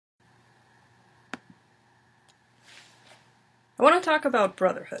I want to talk about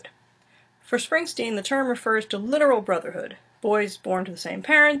brotherhood. For Springsteen, the term refers to literal brotherhood, boys born to the same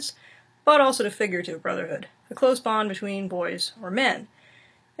parents, but also to figurative brotherhood, a close bond between boys or men.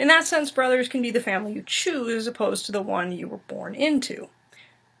 In that sense, brothers can be the family you choose as opposed to the one you were born into.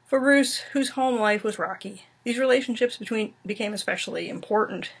 For Bruce, whose home life was rocky, these relationships became especially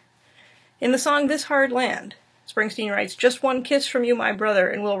important. In the song This Hard Land, Springsteen writes, "Just one kiss from you, my brother,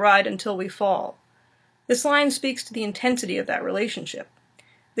 and we'll ride until we fall." This line speaks to the intensity of that relationship.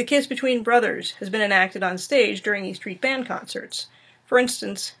 The kiss between brothers has been enacted on stage during E Street Band concerts, for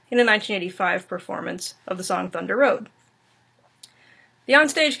instance, in a 1985 performance of the song Thunder Road. The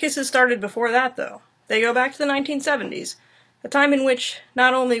onstage kisses started before that, though. They go back to the 1970s, a time in which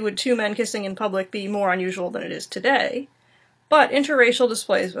not only would two men kissing in public be more unusual than it is today, but interracial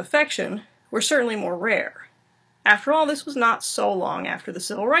displays of affection were certainly more rare. After all, this was not so long after the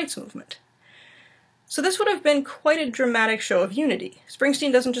Civil Rights Movement. So this would have been quite a dramatic show of unity.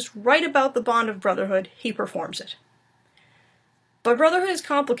 Springsteen doesn't just write about the bond of brotherhood, he performs it. But brotherhood is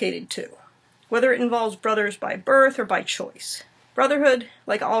complicated too, whether it involves brothers by birth or by choice. Brotherhood,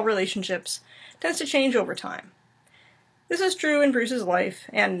 like all relationships, tends to change over time. This is true in Bruce's life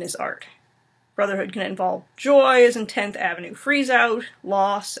and in his art. Brotherhood can involve joy, as in 10th Avenue Freeze Out,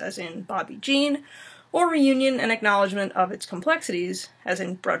 loss, as in Bobby Jean, or reunion and acknowledgement of its complexities, as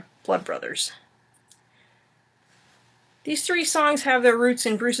in Blood Brothers. These three songs have their roots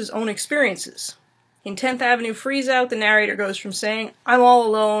in Bruce's own experiences. In 10th Avenue Freeze Out, the narrator goes from saying, "I'm all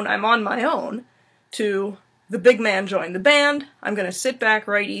alone, I'm on my own," to "The big man joined the band, I'm gonna sit back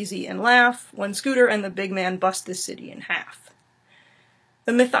right easy and laugh when Scooter and the big man bust this city in half."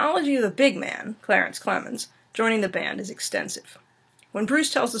 The mythology of the big man, Clarence Clemons, joining the band is extensive. When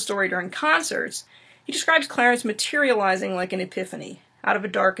Bruce tells the story during concerts, he describes Clarence materializing like an epiphany out of a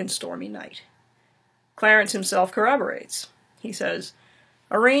dark and stormy night. Clarence himself corroborates. He says,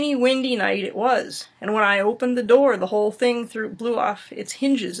 "A rainy, windy night it was, and when I opened the door, the whole thing blew off its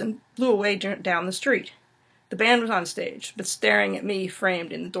hinges and blew away down the street. The band was on stage, but staring at me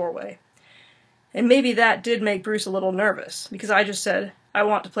framed in the doorway. And maybe that did make Bruce a little nervous, because I just said, 'I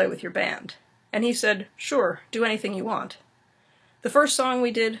want to play with your band.' And he said, 'Sure, do anything you want.' The first song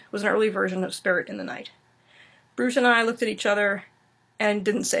we did was an early version of Spirit in the Night. Bruce and I looked at each other and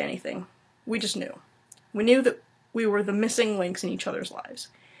didn't say anything. We just knew. We knew that we were the missing links in each other's lives.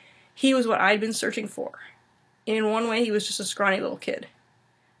 He was what I'd been searching for. In one way, he was just a scrawny little kid.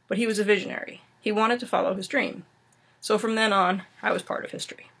 But he was a visionary. He wanted to follow his dream. So from then on, I was part of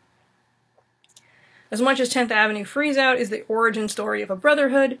history." As much as 10th Avenue Freeze Out is the origin story of a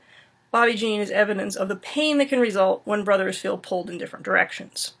brotherhood, Bobby Jean is evidence of the pain that can result when brothers feel pulled in different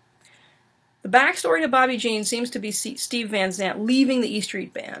directions. The backstory to Bobby Jean seems to be Steve Van Zandt leaving the E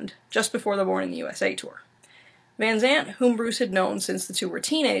Street Band just before the Born in the USA tour. Van Zandt, whom Bruce had known since the two were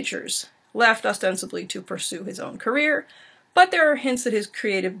teenagers, left ostensibly to pursue his own career, but there are hints that his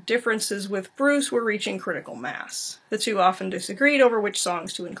creative differences with Bruce were reaching critical mass. The two often disagreed over which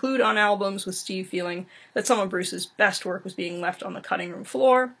songs to include on albums, with Steve feeling that some of Bruce's best work was being left on the cutting room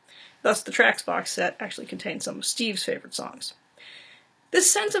floor. Thus, the Tracks box set actually contained some of Steve's favorite songs. This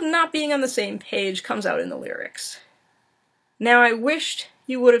sense of not being on the same page comes out in the lyrics. "Now I wished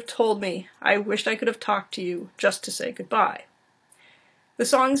you would have told me, I wished I could have talked to you just to say goodbye." The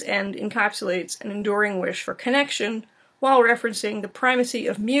song's end encapsulates an enduring wish for connection, while referencing the primacy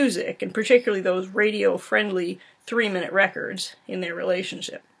of music, and particularly those radio-friendly 3-minute records, in their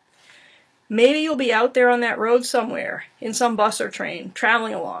relationship. "Maybe you'll be out there on that road somewhere, in some bus or train,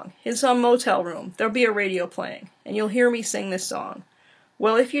 traveling along, in some motel room, there'll be a radio playing, and you'll hear me sing this song.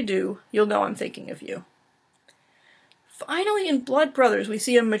 Well, if you do, you'll know I'm thinking of you." Finally, in Blood Brothers, we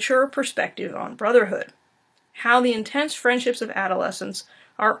see a mature perspective on brotherhood. How the intense friendships of adolescence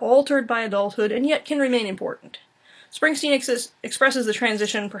are altered by adulthood and yet can remain important. Springsteen expresses the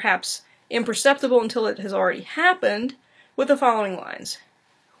transition, perhaps imperceptible until it has already happened, with the following lines.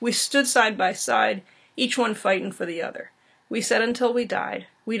 "We stood side by side, each one fighting for the other. We said until we died,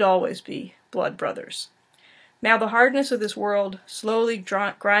 we'd always be blood brothers. Now the hardness of this world slowly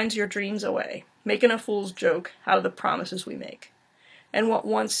grinds your dreams away, making a fool's joke out of the promises we make. And what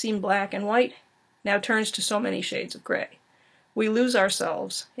once seemed black and white now turns to so many shades of gray. We lose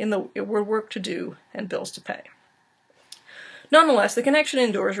ourselves in the work to do and bills to pay." Nonetheless, the connection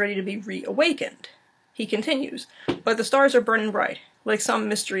endures, ready to be reawakened. He continues, "But the stars are burning bright, like some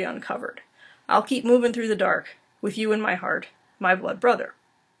mystery uncovered. I'll keep moving through the dark, with you in my heart, my blood brother."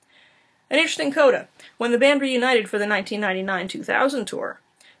 An interesting coda. When the band reunited for the 1999-2000 tour,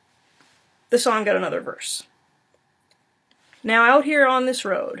 the song got another verse. "Now out here on this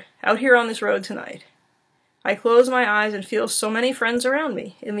road tonight, I close my eyes and feel so many friends around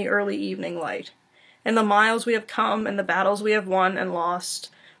me in the early evening light. And the miles we have come and the battles we have won and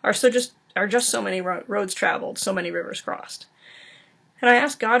lost are just so many roads traveled, so many rivers crossed. And I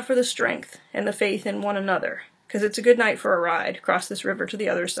ask God for the strength and the faith in one another, because it's a good night for a ride across this river to the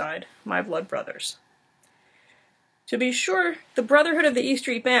other side, my blood brothers. To be sure, the brotherhood of the E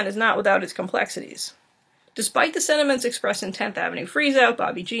Street Band is not without its complexities. Despite the sentiments expressed in 10th Avenue Freeze-Out,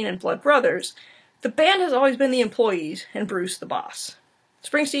 Bobby Jean, and Blood Brothers, the band has always been the employees and Bruce the boss.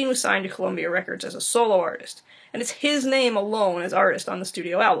 Springsteen was signed to Columbia Records as a solo artist, and it's his name alone as artist on the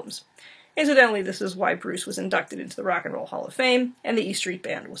studio albums. Incidentally, this is why Bruce was inducted into the Rock and Roll Hall of Fame, and the E Street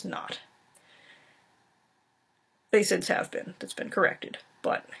Band was not. They since have been. That's been corrected,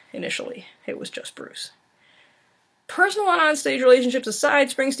 but initially it was just Bruce. Personal and on-stage relationships aside,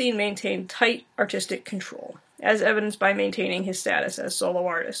 Springsteen maintained tight artistic control, as evidenced by maintaining his status as solo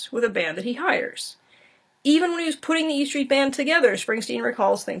artist with a band that he hires. Even when he was putting the E Street Band together, Springsteen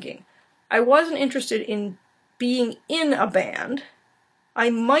recalls thinking, "I wasn't interested in being in a band. I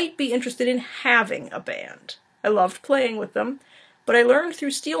might be interested in having a band. I loved playing with them, but I learned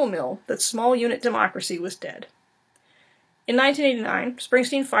through Steel Mill that small unit democracy was dead." In 1989,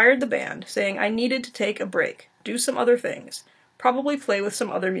 Springsteen fired the band, saying, "I needed to take a break, do some other things, probably play with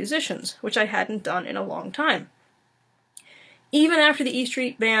some other musicians, which I hadn't done in a long time." Even after the E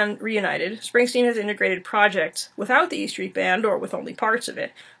Street Band reunited, Springsteen has integrated projects without the E Street Band, or with only parts of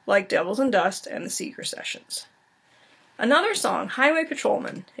it, like Devils and Dust and the Seeger Sessions. Another song, Highway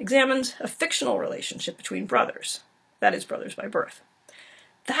Patrolman, examines a fictional relationship between brothers, that is, brothers by birth.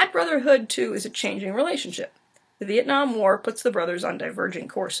 That brotherhood, too, is a changing relationship. The Vietnam War puts the brothers on diverging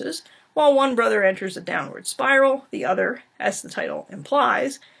courses. While one brother enters a downward spiral, the other, as the title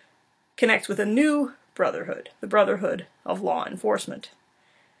implies, connects with a new brotherhood, the brotherhood of law enforcement.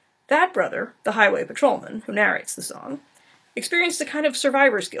 That brother, the highway patrolman, who narrates the song, experienced a kind of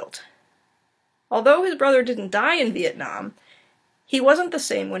survivor's guilt. Although his brother didn't die in Vietnam, he wasn't the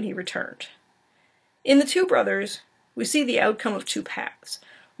same when he returned. In the two brothers, we see the outcome of two paths.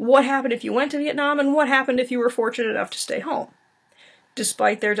 What happened if you went to Vietnam, and what happened if you were fortunate enough to stay home?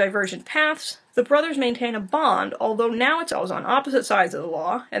 Despite their divergent paths, the brothers maintain a bond, although now it's always on opposite sides of the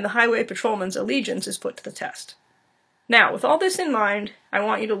law, and the highway patrolman's allegiance is put to the test. Now, with all this in mind, I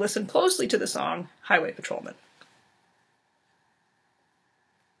want you to listen closely to the song, Highway Patrolman.